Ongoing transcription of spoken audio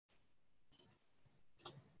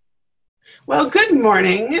Well, good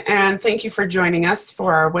morning, and thank you for joining us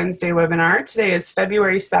for our Wednesday webinar. Today is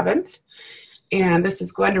February 7th, and this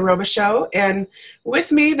is Glenda Robichaux, and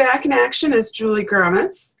with me back in action is Julie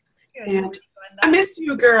Gromitz. Good and morning, Glenda. I missed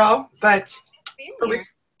you, girl, but we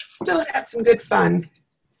still had some good fun.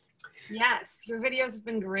 Yes, your videos have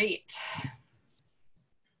been great.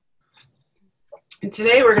 And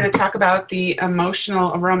today we're going to talk about the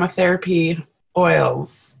Emotional Aromatherapy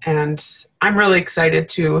oils, and I'm really excited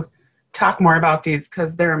to talk more about these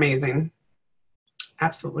because they're amazing.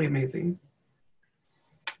 Absolutely amazing.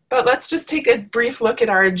 But let's just take a brief look at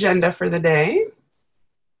our agenda for the day.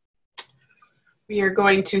 We are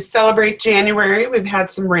going to celebrate January. We've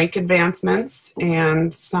had some rank advancements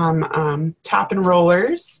and some top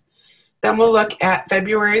enrollers. Then we'll look at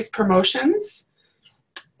February's promotions.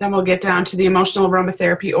 Then we'll get down to the emotional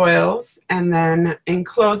aromatherapy oils. And then in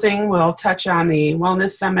closing, we'll touch on the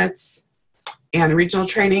wellness summits and regional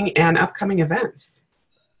training and upcoming events.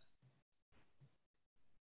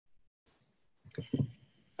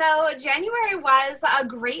 So January was a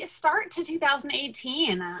great start to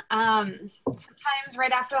 2018. Sometimes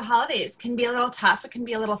right after the holidays can be a little tough. It can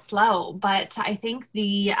be a little slow, but I think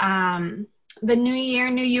the New Year,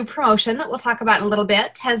 New You promotion that we'll talk about in a little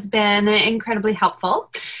bit has been incredibly helpful.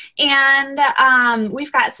 And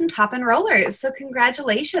we've got some top enrollers. So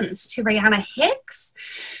congratulations to Brianna Hicks,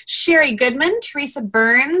 Sherry Goodman, Teresa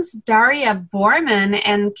Burns, Daria Borman,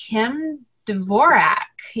 and Kim Dvorak.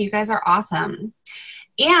 You guys are awesome.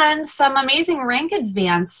 And some amazing rank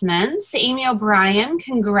advancements. Amy O'Brien,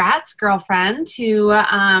 congrats, girlfriend, to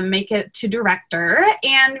make it to director.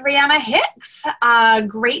 And Brianna Hicks,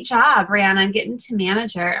 great job, Brianna, getting to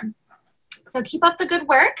manager. So keep up the good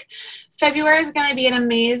work. February is going to be an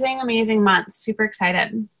amazing, amazing month. Super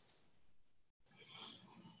excited.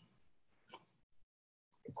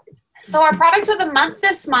 So our product of the month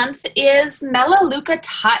this month is Melaleuca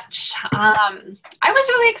Touch. I was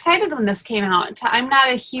really excited when this came out. I'm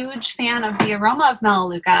not a huge fan of the aroma of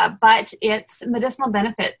Melaleuca, but its medicinal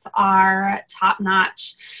benefits are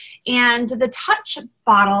top-notch. And the Touch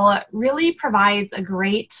bottle really provides a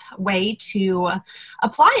great way to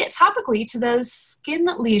apply it topically to those skin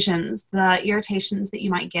lesions, the irritations that you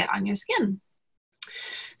might get on your skin.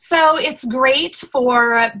 So it's great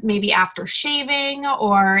for maybe after shaving,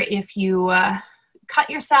 or if you cut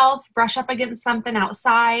yourself, brush up against something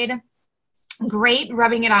outside. Great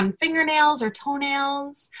rubbing it on fingernails or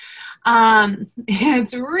toenails.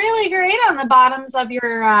 It's really great on the bottoms of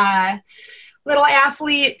your little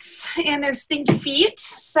athletes and their stinky feet.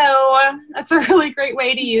 So that's a really great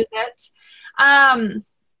way to use it. And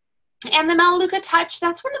the Melaleuca Touch,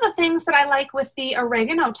 that's one of the things that I like with the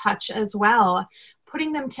Oregano Touch as well.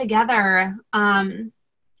 Putting them together and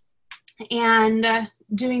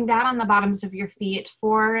doing that on the bottoms of your feet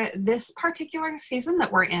for this particular season that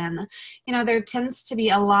we're in. You know, there tends to be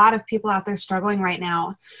a lot of people out there struggling right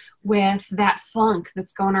now with that funk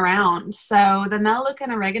that's going around. So the Melaleuca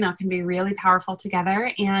and oregano can be really powerful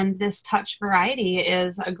together, and this Touch variety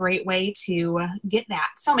is a great way to get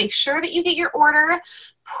that. So make sure that you get your order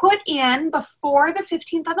put in before the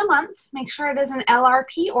 15th of the month. Make sure it is an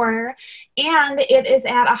LRP order, and it is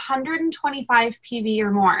at 125 PV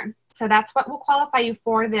or more. So that's what will qualify you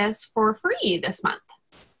for this for free this month.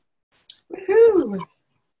 Woohoo!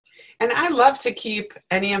 And I love to keep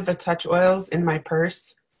any of the Touch oils in my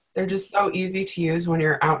purse. They're just so easy to use when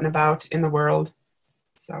you're out and about in the world.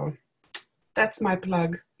 So that's my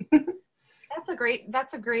plug. That's a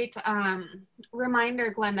great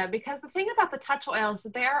reminder, Glenda, because the thing about the Touch oils,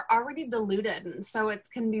 they're already diluted. And so it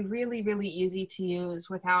can be really, really easy to use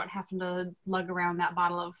without having to lug around that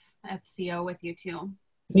bottle of FCO with you too.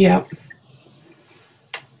 Yep.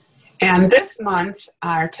 And this month,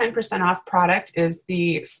 our 10% off product is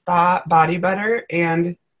the Spa Body Butter.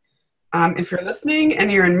 And if you're listening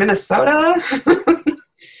and you're in Minnesota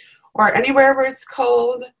or anywhere where it's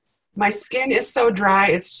cold, my skin is so dry,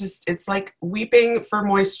 it's like weeping for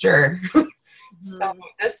moisture. Mm-hmm. So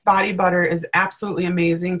this body butter is absolutely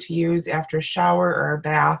amazing to use after a shower or a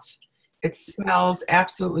bath. It smells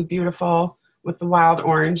absolutely beautiful with the wild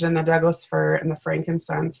orange and the Douglas fir and the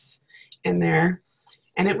frankincense in there.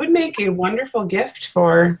 And it would make a wonderful gift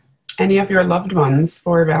for any of your loved ones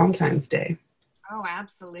for Valentine's Day. Oh,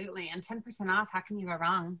 absolutely. And 10% off, how can you go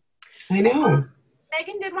wrong? I know.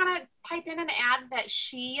 Megan did want to pipe in and add that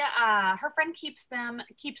her friend keeps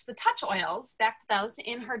the Touch oils, back to those,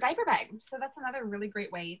 in her diaper bag. So that's another really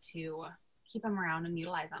great way to keep them around and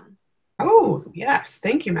utilize them. Oh, yes.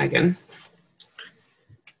 Thank you, Megan.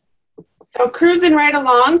 So cruising right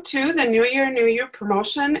along to the New Year, New You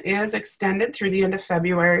promotion is extended through the end of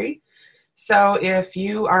February. So if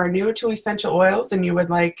you are new to essential oils and you would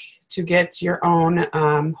like to get your own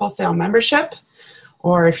wholesale membership,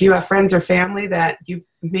 or if you have friends or family that you've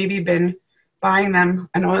maybe been buying them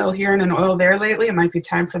an oil here and an oil there lately, it might be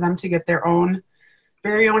time for them to get their own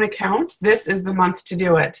very own account. This is the month to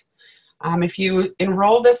do it. If you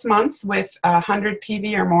enroll this month with 100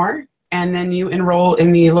 PV or more, and then you enroll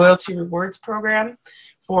in the Loyalty Rewards program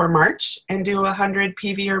for March and do 100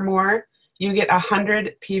 PV or more, you get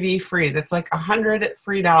 100 PV free. That's like $100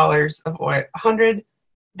 free dollars of oil, $100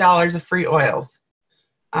 of free oils.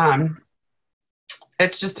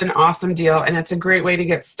 It's just an awesome deal, and it's a great way to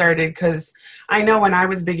get started, because I know when I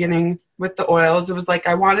was beginning with the oils, it was like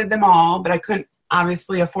I wanted them all, but I couldn't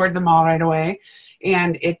obviously afford them all right away.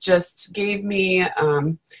 And it just gave me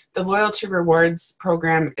the Loyalty Rewards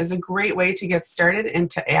program is a great way to get started and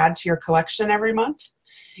to add to your collection every month.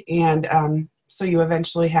 And so you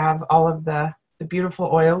eventually have all of the beautiful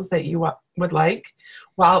oils that you would like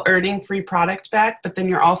while earning free product back. But then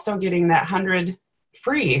you're also getting that 100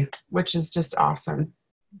 free, which is just awesome.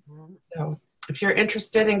 So if you're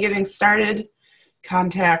interested in getting started,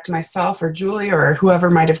 contact myself or Julie or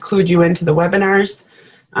whoever might have clued you into the webinars,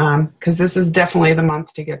 because this is definitely the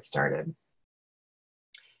month to get started.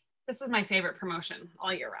 This is my favorite promotion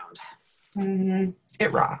all year round. Mm-hmm.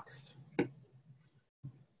 It rocks.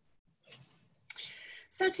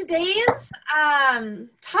 So today's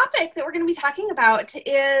topic that we're going to be talking about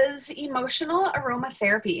is emotional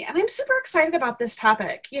aromatherapy. And I'm super excited about this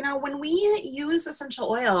topic. You know, when we use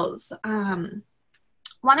essential oils,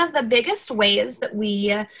 one of the biggest ways that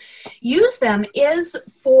we use them is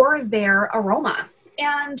for their aroma.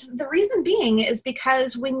 And the reason being is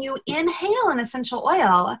because when you inhale an essential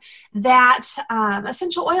oil, that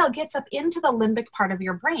essential oil gets up into the limbic part of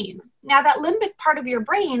your brain. Now, that limbic part of your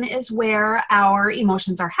brain is where our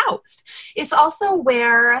emotions are housed. It's also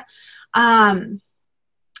where our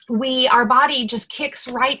body just kicks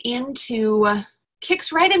right into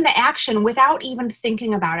action without even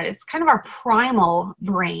thinking about it. It's kind of our primal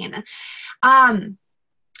brain. I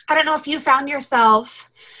don't know if you found yourself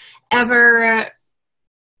ever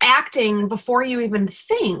acting before you even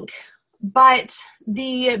think, but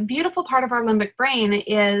the beautiful part of our limbic brain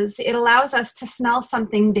is it allows us to smell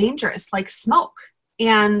something dangerous like smoke,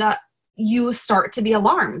 and you start to be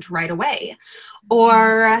alarmed right away.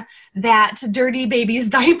 Or that dirty baby's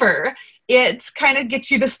diaper, it kind of gets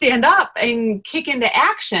you to stand up and kick into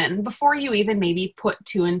action before you even maybe put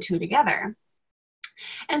two and two together.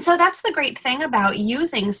 And so that's the great thing about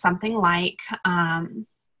using something like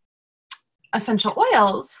essential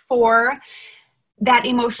oils for that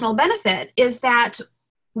emotional benefit, is that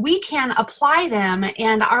we can apply them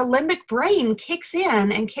and our limbic brain kicks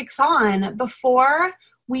in and kicks on before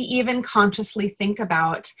we even consciously think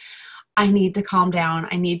about, I need to calm down,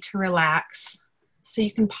 I need to relax. So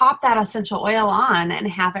you can pop that essential oil on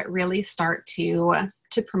and have it really start to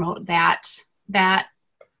promote that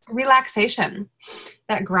relaxation,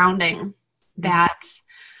 that grounding, that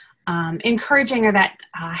encouraging, or that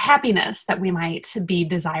happiness that we might be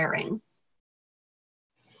desiring.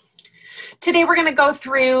 Today we're going to go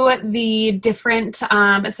through the different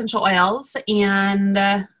essential oils and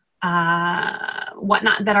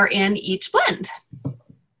whatnot that are in each blend.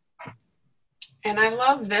 And I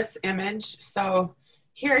love this image. So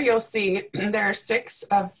here you'll see there are six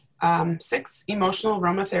emotional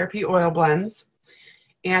aromatherapy oil blends.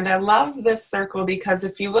 And I love this circle because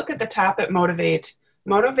if you look at the top at Motivate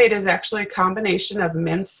is actually a combination of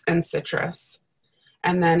mints and citrus.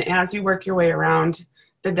 And then as you work your way around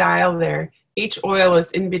the dial there, each oil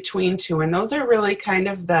is in between two. And those are really kind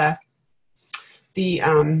of the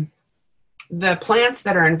plants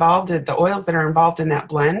that are involved, the oils that are involved in that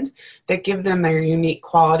blend that give them their unique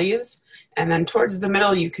qualities. And then towards the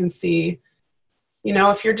middle, you can see, you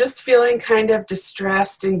know, if you're just feeling kind of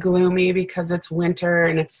distressed and gloomy because it's winter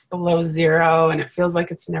and it's below zero and it feels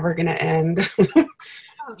like it's never going to end,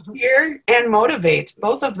 here and Motivate,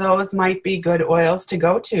 both of those might be good oils to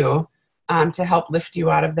go to help lift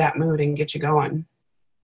you out of that mood and get you going.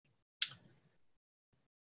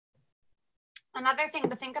 Another thing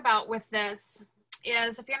to think about with this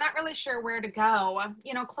is if you're not really sure where to go,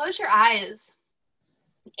 you know, close your eyes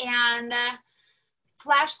and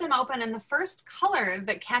flash them open, and the first color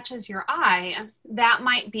that catches your eye, that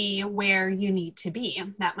might be where you need to be.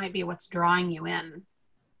 That might be what's drawing you in.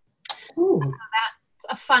 Ooh. So that's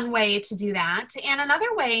a fun way to do that. And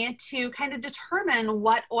another way to kind of determine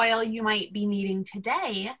what oil you might be needing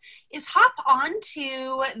today is hop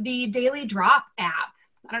onto the Daily Drop app.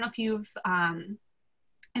 I don't know if you've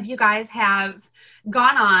if you guys have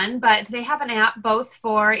gone on, but they have an app both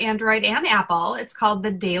for Android and Apple. It's called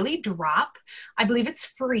the Daily Drop. I believe it's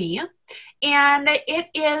free. And it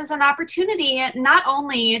is an opportunity not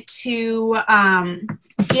only to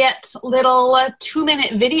get little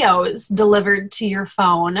 2-minute videos delivered to your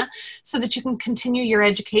phone so that you can continue your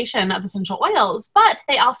education of essential oils, but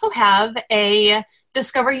they also have a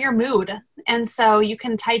discover your mood. And so you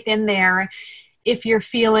can type in there if you're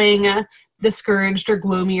feeling discouraged or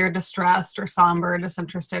gloomy or distressed or somber,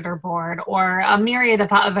 disinterested or bored, or a myriad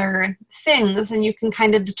of other things, and you can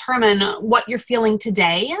kind of determine what you're feeling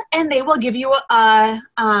today, and they will give you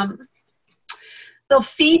they'll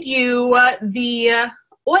feed you the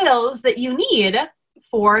oils that you need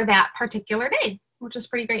for that particular day, which is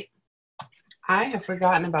pretty great. I have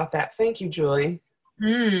forgotten about that. Thank you, Julie.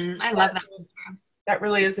 I love that. That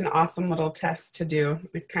really is an awesome little test to do.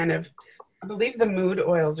 It kind of, I believe the mood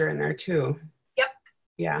oils are in there too. Yep.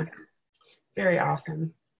 Yeah. Very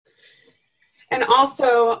awesome. And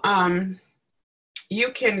also,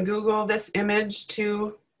 you can Google this image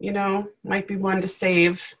too, might be one to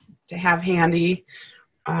save, to have handy.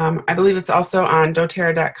 I believe it's also on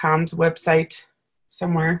doTERRA.com's website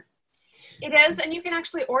somewhere. It is, and you can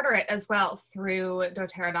actually order it as well through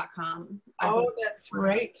doTERRA.com. Oh, that's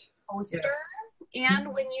right. Poster. Yes.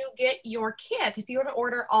 And when you get your kit, if you were to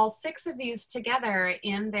order all 6 of these together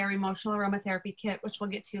in their Emotional Aromatherapy kit, which we'll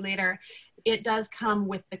get to later, it does come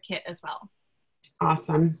with the kit as well.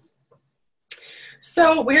 Awesome.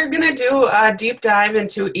 So we're going to do a deep dive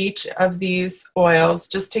into each of these oils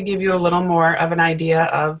just to give you a little more of an idea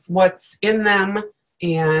of what's in them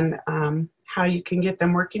and how you can get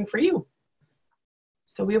them working for you.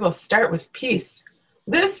 So we will start with Peace.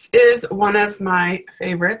 This is one of my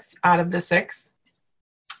favorites out of the 6.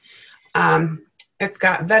 It's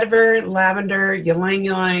got vetiver, lavender, ylang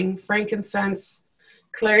ylang, frankincense,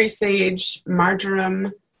 clary sage,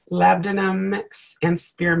 marjoram, labdanum, and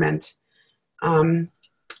spearmint. And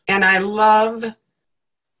I love,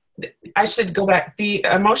 I should go back, the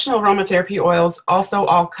emotional aromatherapy oils also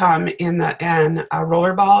all come in a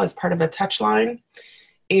roller ball as part of a touch line.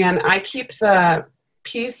 And I keep the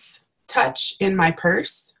Peace Touch in my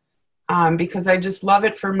purse because I just love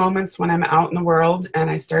it for moments when I'm out in the world and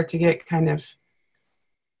I start to get kind of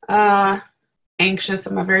anxious.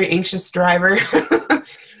 I'm a very anxious driver.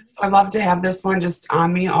 So I love to have this one just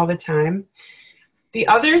on me all the time. The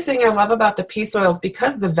other thing I love about the Peace oils,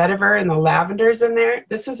 because the vetiver and the lavender is in there,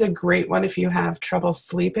 this is a great one if you have trouble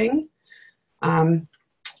sleeping.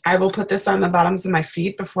 I will put this on the bottoms of my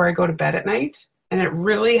feet before I go to bed at night, and it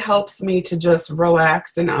really helps me to just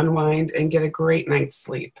relax and unwind and get a great night's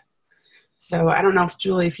sleep. So I don't know if,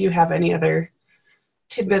 Julie, if you have any other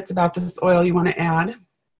tidbits about this oil you want to add.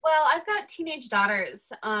 Well, I've got teenage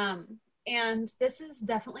daughters, and this is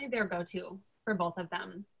definitely their go-to for both of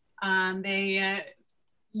them. They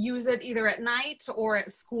use it either at night or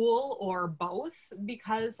at school or both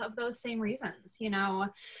because of those same reasons.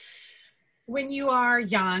 When you are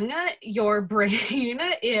young, your brain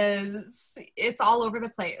it's all over the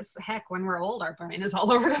place. Heck, when we're old, our brain is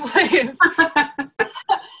all over the place.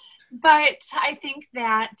 But I think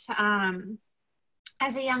that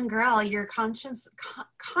as a young girl, you're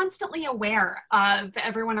constantly aware of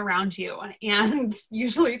everyone around you and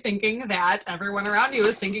usually thinking that everyone around you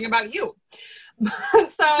is thinking about you.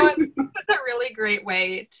 So it's a really great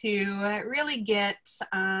way to really get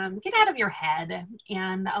out of your head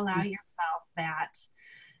and allow yourself that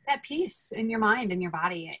peace in your mind and your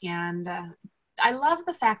body. And I love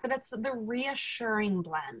the fact that it's the reassuring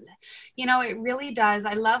blend. It really does.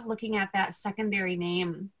 I love looking at that secondary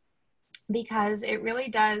name because it really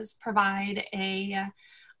does provide an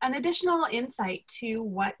additional insight to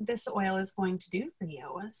what this oil is going to do for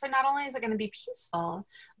you. So not only is it going to be peaceful,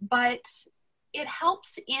 but it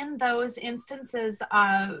helps in those instances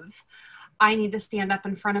of I need to stand up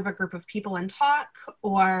in front of a group of people and talk,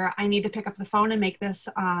 or I need to pick up the phone and make this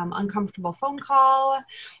uncomfortable phone call.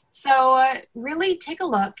 So really take a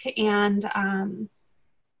look and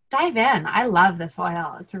dive in. I love this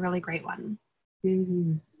oil. It's a really great one.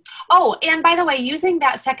 Mm-hmm. Oh, and by the way, using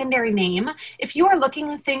that secondary name, if you are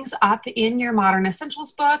looking things up in your Modern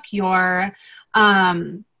Essentials book, your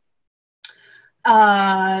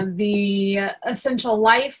the Essential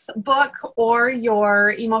Life book, or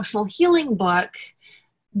your Emotional Healing book,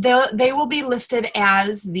 they will be listed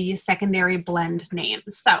as the secondary blend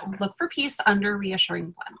names. So look for Peace under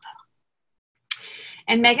Reassuring Blend.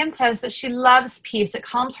 And Megan says that she loves Peace. It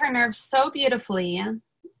calms her nerves so beautifully,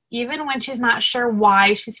 even when she's not sure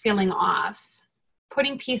why she's feeling off.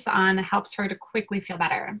 Putting Peace on helps her to quickly feel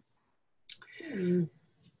better.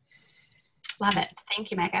 Love it.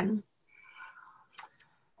 Thank you, Megan.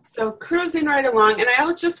 So cruising right along, and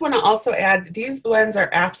I just want to also add, these blends are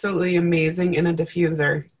absolutely amazing in a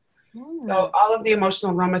diffuser. So all of the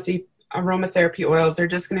emotional aromatherapy oils are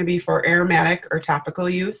just going to be for aromatic or topical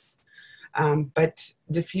use, but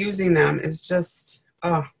diffusing them is just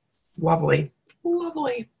lovely,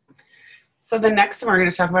 lovely. So the next one we're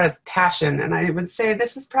going to talk about is passion, and I would say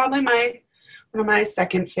this is probably one of my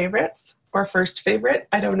second favorites or first favorite.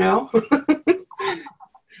 I don't know.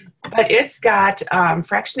 But it's got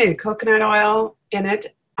fractionated coconut oil in it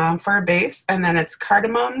for a base, and then it's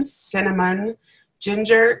cardamom, cinnamon,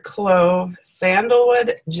 ginger, clove,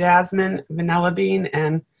 sandalwood, jasmine, vanilla bean,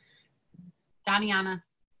 and Damiana.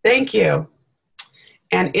 Thank you.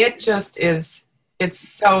 And it just is, it's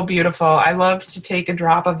so beautiful. I love to take a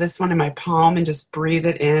drop of this one in my palm and just breathe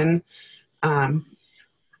it in.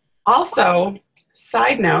 Also,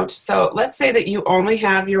 side note, so let's say that you only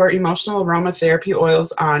have your emotional aromatherapy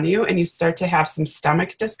oils on you and you start to have some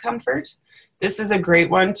stomach discomfort. This is a great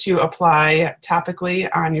one to apply topically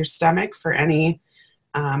on your stomach for any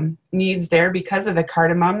needs there, because of the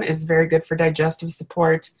cardamom is very good for digestive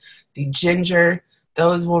support. The ginger,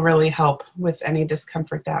 those will really help with any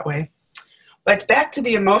discomfort that way. But back to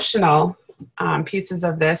the emotional pieces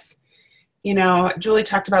of this. You know, Julie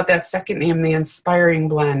talked about that second name, the inspiring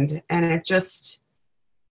blend, and it just,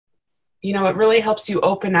 you know, it really helps you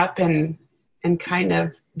open up and kind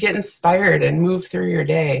of get inspired and move through your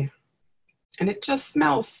day. And it just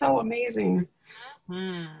smells so amazing.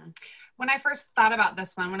 When I first thought about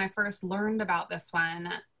this one, when I first learned about this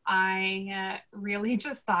one, I really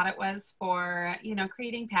just thought it was for, you know,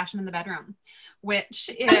 creating passion in the bedroom, which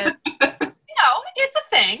is it's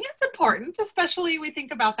a thing. It's important, especially we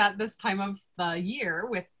think about that this time of the year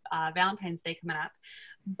with Valentine's Day coming up.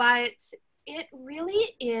 But it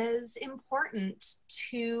really is important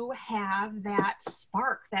to have that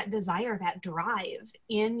spark, that desire, that drive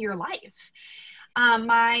in your life.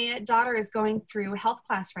 My daughter is going through health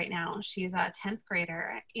class right now. She's a 10th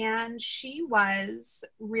grader, and she was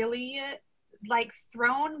really like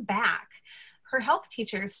thrown back. Her health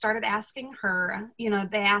teachers started asking her, you know,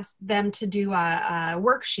 they asked them to do a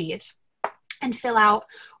worksheet and fill out,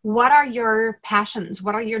 what are your passions?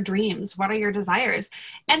 What are your dreams? What are your desires?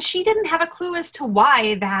 And she didn't have a clue as to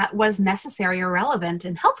why that was necessary or relevant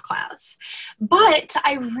in health class. But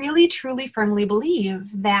I really, truly, firmly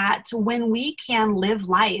believe that when we can live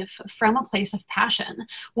life from a place of passion,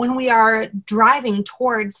 when we are driving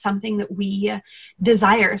towards something that we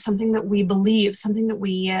desire, something that we believe, something that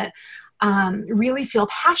we really feel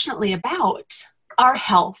passionately about, our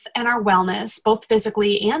health and our wellness, both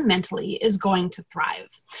physically and mentally, is going to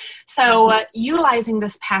thrive. So utilizing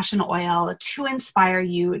this passion oil to inspire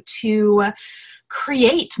you to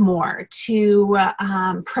create more, to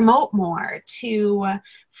promote more, to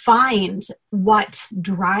find what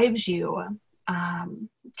drives you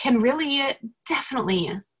can really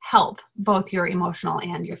definitely help both your emotional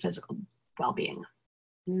and your physical well-being.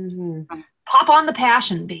 Pop on the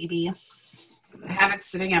passion, baby. I have it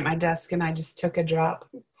sitting at my desk and I just took a drop.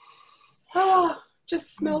 Oh,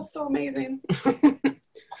 just smells so amazing.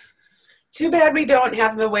 Too bad we don't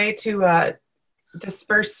have the way to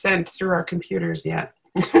disperse scent through our computers yet.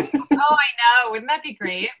 Oh, I know. Wouldn't that be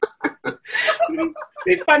great? It'd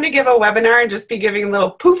be fun to give a webinar and just be giving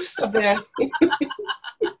little poofs of the...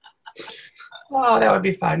 Oh, that would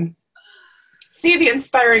be fun. See the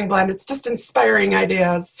inspiring blend. It's just inspiring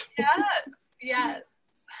ideas. Yes, yes.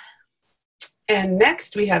 And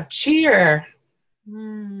next we have cheer.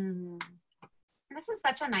 This is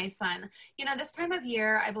such a nice one. You know, this time of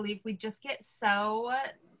year, I believe we just get so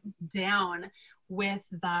down with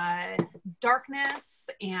the darkness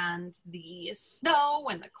and the snow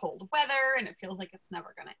and the cold weather, and it feels like it's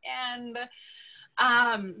never going to end.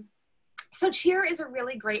 So cheer is a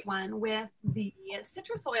really great one with the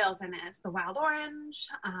citrus oils in it, the wild orange.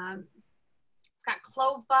 It's got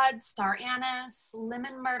clove buds, star anise,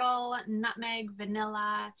 lemon myrtle, nutmeg,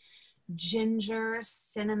 vanilla, ginger,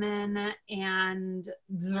 cinnamon, and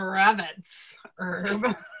Zravets herb.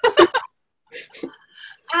 But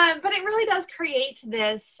it really does create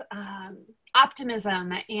this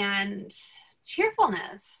optimism and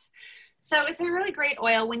cheerfulness. So it's a really great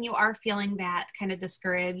oil when you are feeling that kind of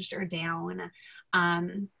discouraged or down.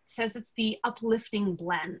 Says it's the uplifting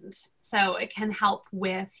blend. So it can help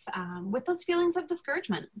with those feelings of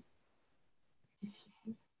discouragement.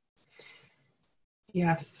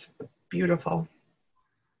 Yes, beautiful.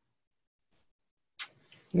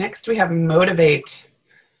 Next we have Motivate.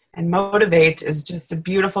 And Motivate is just a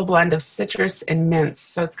beautiful blend of citrus and mints.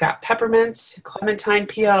 So it's got peppermint, clementine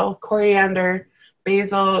peel, coriander,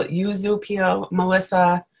 basil, yuzu peel,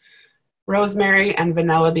 melissa, rosemary, and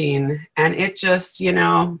vanilla bean. And it just,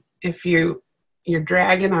 if you're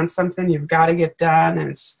dragging on something you've got to get done, and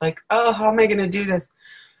it's just like, oh, how am I going to do this?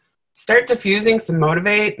 Start diffusing some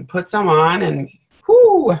Motivate and put some on, and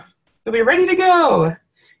whoo, you'll be ready to go.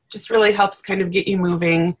 Just really helps kind of get you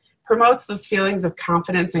moving, promotes those feelings of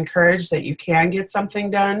confidence and courage that you can get something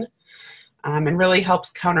done, and really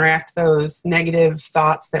helps counteract those negative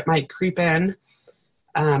thoughts that might creep in.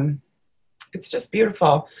 It's just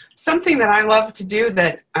beautiful. Something that I love to do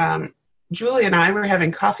that Julie and I were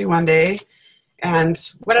having coffee one day, and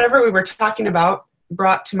whatever we were talking about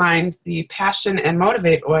brought to mind the Passion and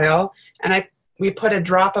Motivate oil, and we put a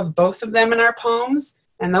drop of both of them in our palms,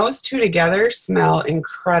 and those two together smell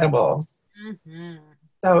incredible. Mm-hmm.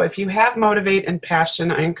 So if you have Motivate and Passion,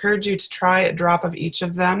 I encourage you to try a drop of each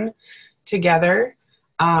of them together,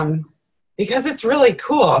 because it's really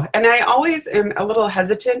cool. And I always am a little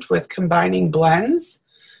hesitant with combining blends,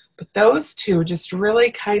 but those two just really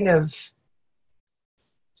kind of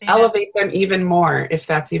elevate them even more, if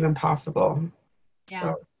that's even possible. Yeah.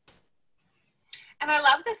 So. And I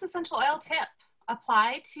love this essential oil tip.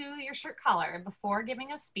 Apply to your shirt collar before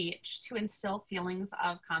giving a speech to instill feelings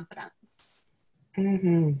of confidence.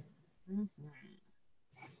 Mm-hmm. Mm-hmm.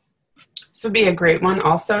 This would be a great one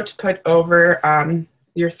also to put over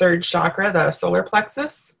your third chakra, the solar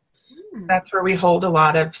plexus. Mm. That's where we hold a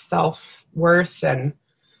lot of self-worth, and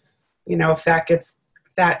if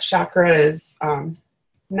that chakra is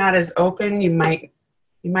not as open, you might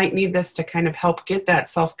need this to kind of help get that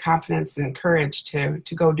self-confidence and courage to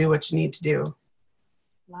go do what you need to do.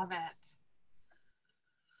 Love it.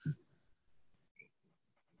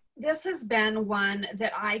 This has been one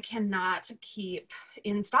that I cannot keep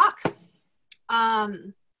in stock.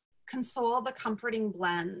 Console the Comforting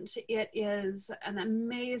Blend. It is an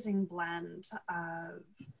amazing blend of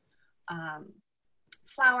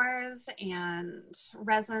flowers and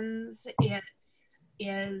resins. It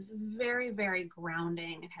is very, very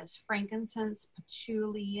grounding. It has frankincense,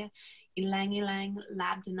 patchouli, ylang ylang,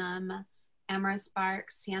 labdanum, amorous bark,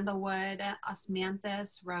 sandalwood,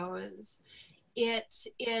 osmanthus, rose. It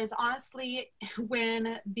is honestly,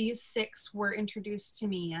 when these 6 were introduced to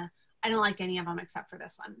me, I don't like any of them except for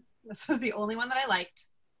this one. This was the only one that I liked.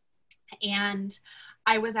 And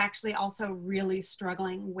I was actually also really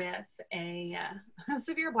struggling with a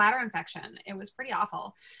severe bladder infection. It was pretty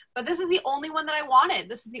awful. But this is the only one that I wanted.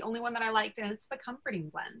 This is the only one that I liked, and it's the Comforting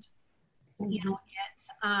Blend.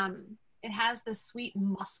 Mm-hmm. It has this sweet,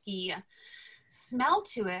 musky smell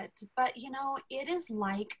to it, but it is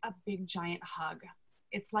like a big giant hug.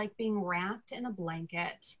 It's like being wrapped in a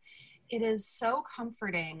blanket. It is so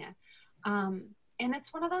comforting. And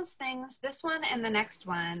it's one of those things, this one and the next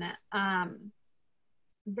one,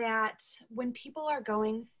 that when people are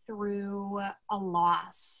going through a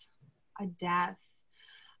loss, a death,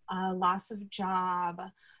 a loss of job,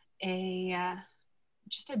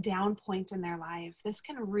 just a down point in their life, this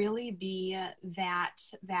can really be that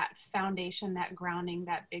foundation, that grounding,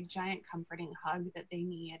 that big giant comforting hug that they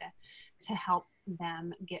need to help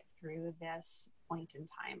them get through this point in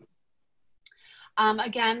time.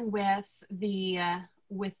 Again, with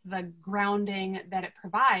the grounding that it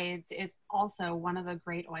provides, it's also one of the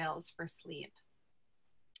great oils for sleep.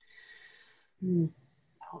 So,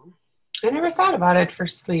 I never thought about it for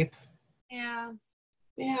sleep. Yeah.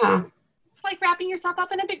 Yeah. It's like wrapping yourself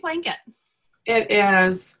up in a big blanket. It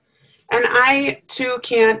is. And I too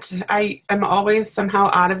I am always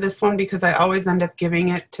somehow out of this one because I always end up giving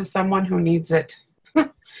it to someone who needs it.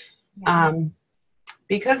 Yeah.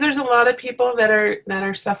 Because there's a lot of people that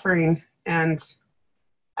are suffering, and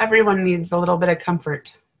everyone needs a little bit of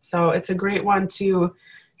comfort. So it's a great one to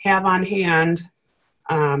have on hand,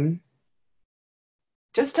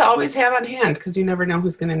 just to always have on hand, because you never know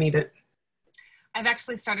who's going to need it. I've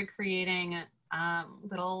actually started creating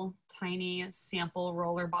little tiny sample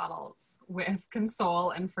roller bottles with Console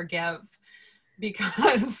and Forgive,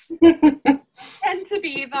 because tend to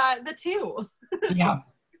be the two. Yeah.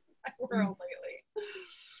 World lately.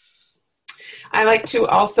 I like to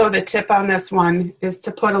also, the tip on this one is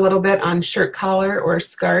to put a little bit on shirt collar or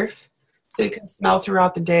scarf so you can smell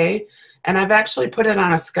throughout the day. And I've actually put it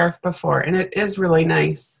on a scarf before, and it is really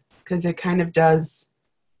nice because it kind of does,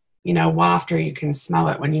 waft, or you can smell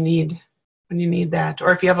it when you need that.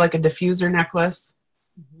 Or if you have like a diffuser necklace,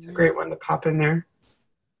 it's a great one to pop in there.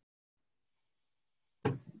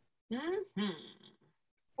 Mm-hmm.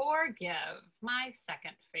 Forgive, my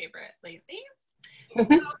second favorite lately.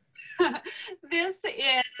 So, this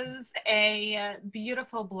is a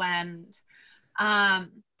beautiful blend.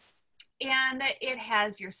 And it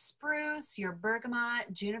has your spruce, your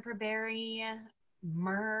bergamot, juniper berry,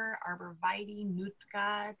 myrrh, arborvitae,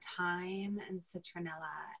 nootka, thyme, and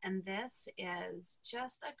citronella. And this is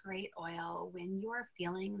just a great oil when you're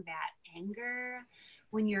feeling that anger,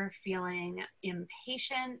 when you're feeling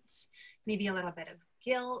impatient, maybe a little bit of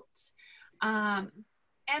guilt.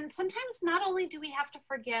 And sometimes not only do we have to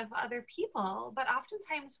forgive other people, but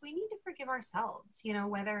oftentimes we need to forgive ourselves, you know,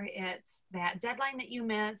 whether it's that deadline that you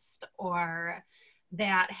missed or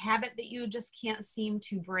that habit that you just can't seem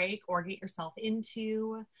to break or get yourself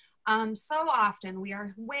into. So often we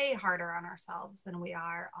are way harder on ourselves than we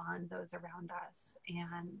are on those around us.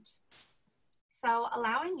 And so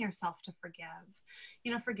allowing yourself to forgive,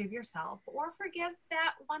 you know, forgive yourself or forgive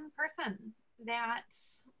that one person that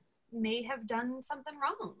may have done something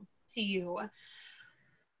wrong to you.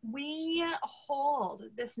 We hold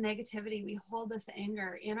this negativity, we hold this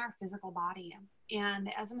anger in our physical body. And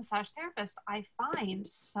as a massage therapist, I find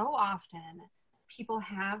so often people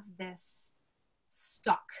have this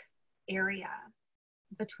stuck area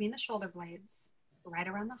between the shoulder blades, right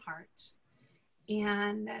around the heart.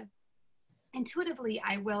 And intuitively,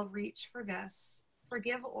 I will reach for this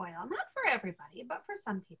forgive oil, not for everybody, but for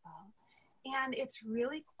some people. And it's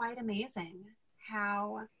really quite amazing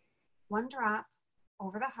how one drop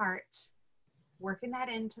over the heart, working that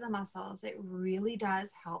into the muscles, it really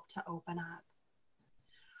does help to open up.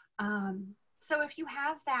 So if you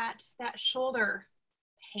have that shoulder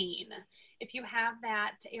pain, if you have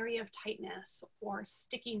that area of tightness or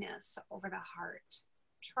stickiness over the heart,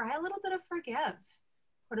 try a little bit of forgive.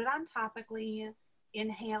 Put it on topically,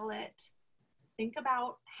 inhale it. Think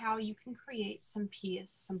about how you can create some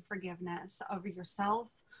peace, some forgiveness of yourself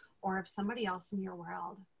or of somebody else in your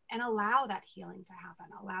world, and allow that healing to happen,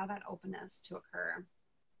 allow that openness to occur,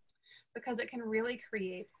 because it can really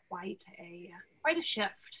create quite a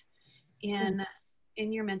shift in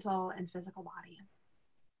your mental and physical body.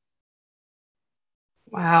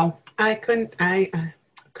 Wow. I couldn't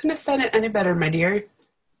have said it any better, my dear.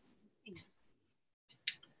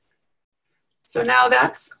 So now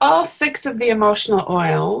that's all 6 of the emotional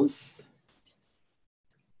oils.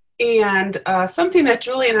 And something that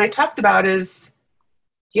Julie and I talked about is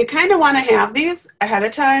you kind of want to have these ahead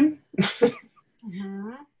of time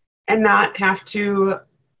and not have to,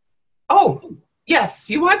 yes,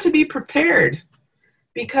 you want to be prepared,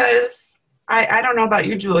 because I don't know about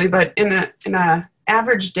you, Julie, but in a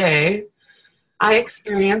average day, I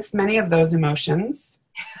experience many of those emotions.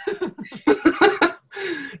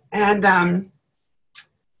 And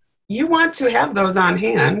you want to have those on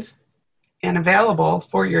hand and available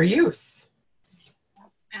for your use.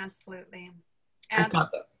 Absolutely. I thought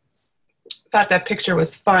that picture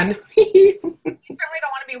was fun. You certainly don't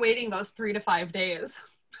want to be waiting those 3 to 5 days.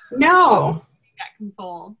 No. That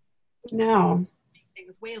console. No. Make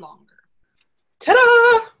things way longer.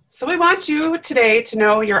 Ta-da! So we want you today to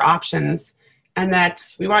know your options, and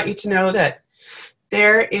that we want you to know that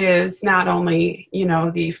there is not only,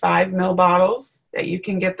 the 5 ml bottles that you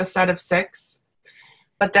can get the set of 6,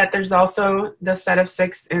 but that there's also the set of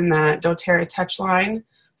 6 in the doTERRA Touch line.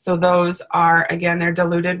 So those are, again, they're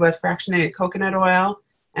diluted with fractionated coconut oil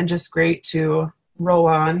and just great to roll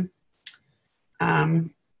on.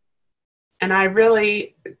 And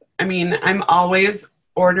I'm always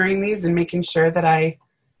ordering these and making sure that I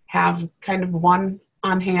have kind of one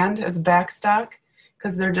on hand as a back stock,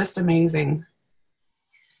 because they're just amazing.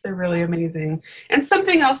 They're really amazing. And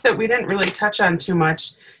something else that we didn't really touch on too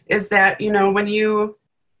much is that, when you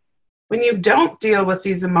don't deal with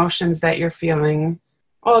these emotions that you're feeling,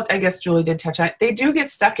 well, I guess Julie did touch on it, they do get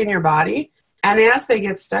stuck in your body. And as they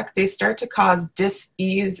get stuck, they start to cause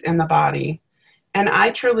dis-ease in the body. And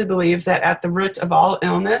I truly believe that at the root of all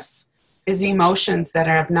illness is emotions that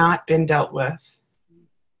have not been dealt with.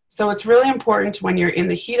 So it's really important when you're in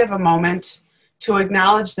the heat of a moment to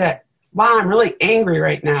acknowledge that, wow, I'm really angry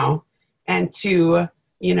right now, and to,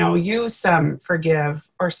 use some forgive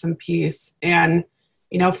or some peace, and,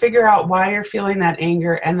 figure out why you're feeling that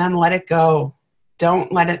anger and then let it go.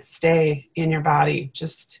 Don't let it stay in your body.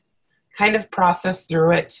 Just kind of process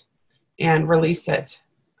through it and release it.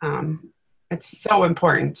 It's so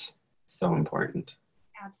important. So important.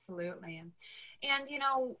 Absolutely. And,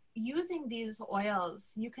 using these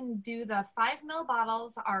oils, you can do the 5 ml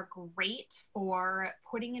bottles are great for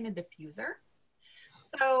putting in a diffuser.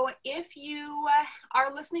 So if you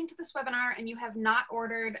are listening to this webinar and you have not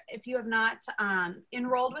ordered, if you have not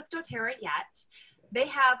enrolled with doTERRA yet, they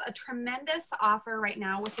have a tremendous offer right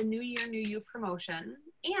now with the New Year, New You promotion.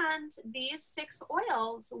 And these 6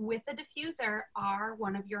 oils with a diffuser are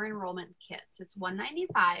one of your enrollment kits. It's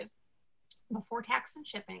 $195. before tax and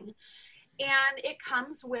shipping. And it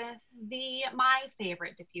comes with my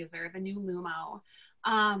favorite diffuser, the new Lumo.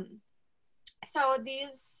 So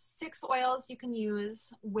these 6 oils you can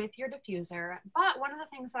use with your diffuser, but one of the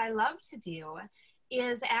things that I love to do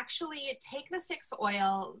is actually take the 6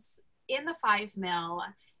 oils in the 5 ml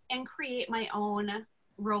and create my own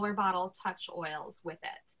roller bottle touch oils with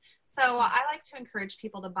it. So I like to encourage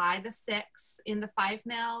people to buy the 6 in the 5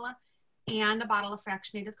 ml and a bottle of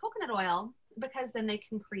fractionated coconut oil, because then they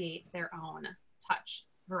can create their own touch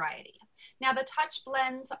variety. Now the touch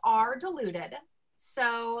blends are diluted.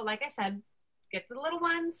 So like I said, get the little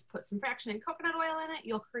ones, put some fractionated coconut oil in it,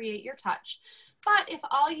 you'll create your touch. But if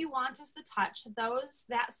all you want is the touch,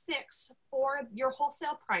 that 6 for your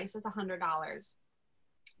wholesale price is $100,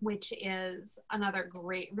 which is another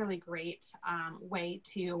really great way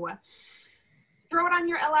to throw it on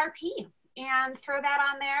your LRP and throw that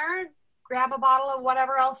on there, grab a bottle of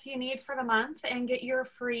whatever else you need for the month, and get your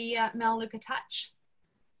free Melaleuca Touch.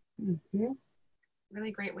 Mm-hmm.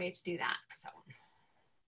 Really great way to do that. So.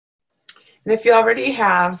 And if you already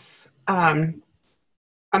have a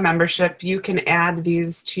membership, you can add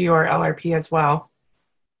these to your LRP as well.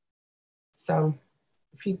 So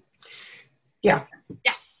if you, yeah.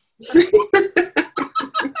 Yeah.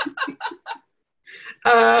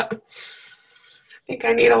 I think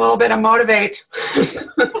I need a little bit of motivate.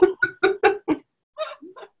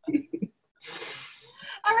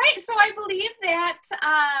 All right, so I believe that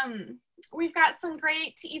we've got some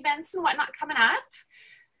great events and whatnot coming up.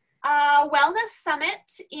 Wellness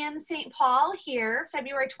Summit in St. Paul here,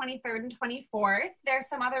 February 23rd and 24th. There's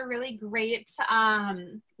some other really great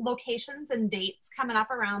locations and dates coming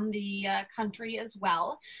up around the country as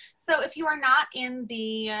well. So if you are not in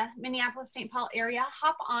the Minneapolis-St. Paul area,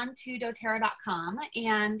 hop on to doTERRA.com.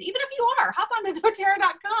 And even if you are, hop on to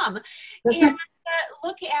doTERRA.com and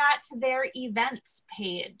look at their events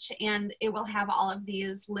page. And it will have all of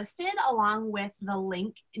these listed along with the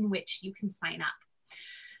link in which you can sign up.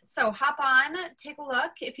 So hop on, take a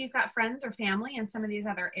look. If you've got friends or family in some of these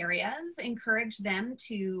other areas, encourage them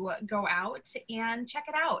to go out and check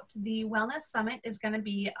it out. The Wellness Summit is going to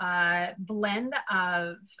be a blend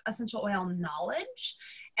of essential oil knowledge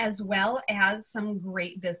as well as some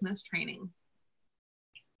great business training.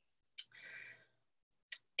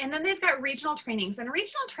 And then they've got regional trainings, and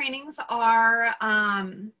regional trainings are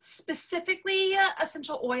specifically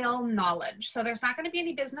essential oil knowledge. So there's not going to be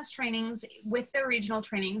any business trainings with their regional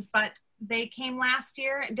trainings, but they came last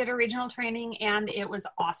year, did a regional training, and it was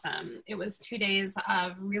awesome. It was 2 days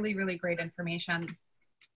of really great information.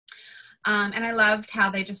 And I loved how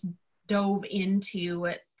they just dove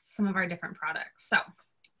into some of our different products. So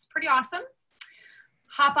it's pretty awesome.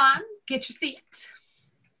 Hop on, get your seat.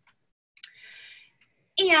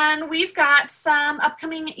 And we've got some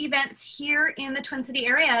upcoming events here in the Twin City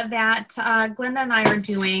area that Glenda and I are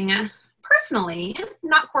doing personally,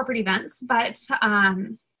 not corporate events, but our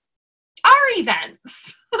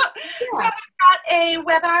events. Yes. So we've got a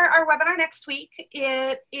webinar, our webinar next week.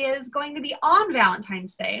 It is going to be on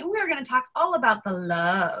Valentine's Day. We're going to talk all about the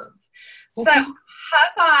love. Okay. So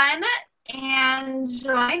hop on and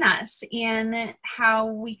join us in how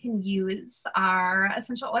we can use our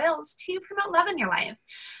essential oils to promote love in your life.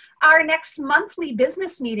 Our next monthly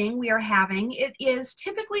business meeting we are having, it is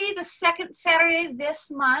typically the second Saturday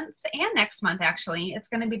this month and next month, actually. It's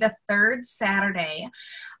going to be the third Saturday,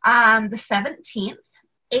 the 17th.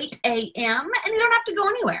 8 a.m. and you don't have to go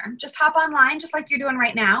anywhere. Just hop online just like you're doing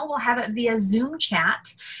right now. We'll have it via Zoom chat,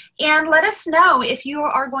 and let us know if you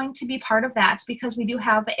are going to be part of that, because we do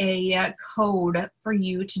have a code for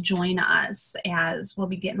you to join us, as we'll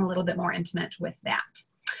be getting a little bit more intimate with that.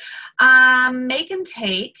 Make and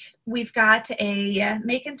take. We've got a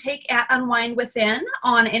make and take at Unwind Within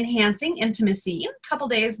on enhancing intimacy a couple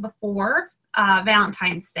days before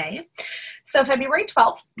Valentine's Day. So February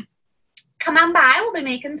 12th. Come on by. We'll be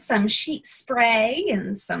making some sheet spray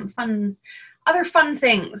and some other fun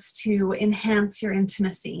things to enhance your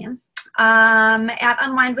intimacy. At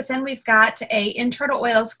Unwind Within, we've got a Intro to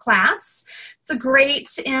Oils class. It's a great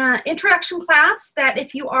introduction class that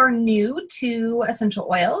if you are new to essential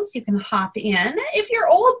oils, you can hop in. If you're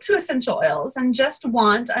old to essential oils and just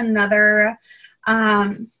want another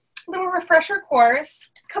little refresher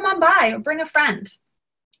course, come on by or bring a friend.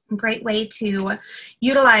 Great way to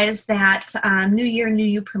utilize that New Year, New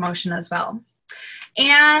You promotion as well.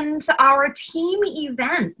 And our team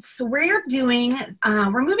events, we're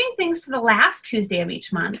moving things to the last Tuesday of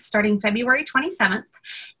each month, starting February 27th.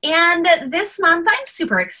 And this month, I'm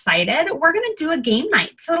super excited. We're going to do a game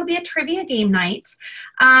night. So it'll be a trivia game night,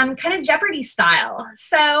 kind of Jeopardy style.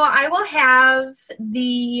 So I will have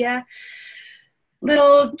the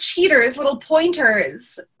little cheaters, little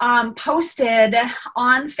pointers posted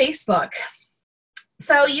on Facebook.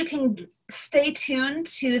 So you can stay tuned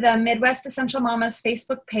to the Midwest Essential Mamas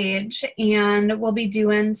Facebook page, and we'll be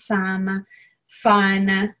doing some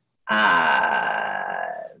fun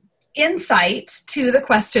insight to the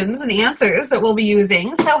questions and answers that we'll be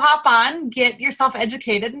using. So hop on, get yourself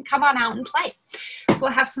educated, and come on out and play. So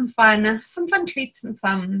we'll have some fun treats and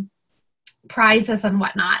some prizes and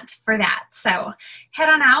whatnot for that. So head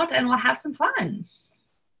on out and we'll have some fun.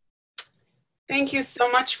 Thank you so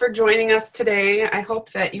much for joining us today. I hope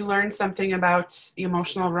that you learned something about the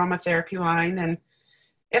Emotional Aromatherapy line. And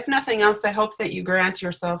if nothing else, I hope that you grant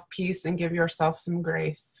yourself peace and give yourself some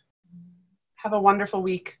grace. Have a wonderful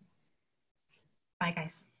week. Bye,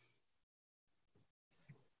 guys.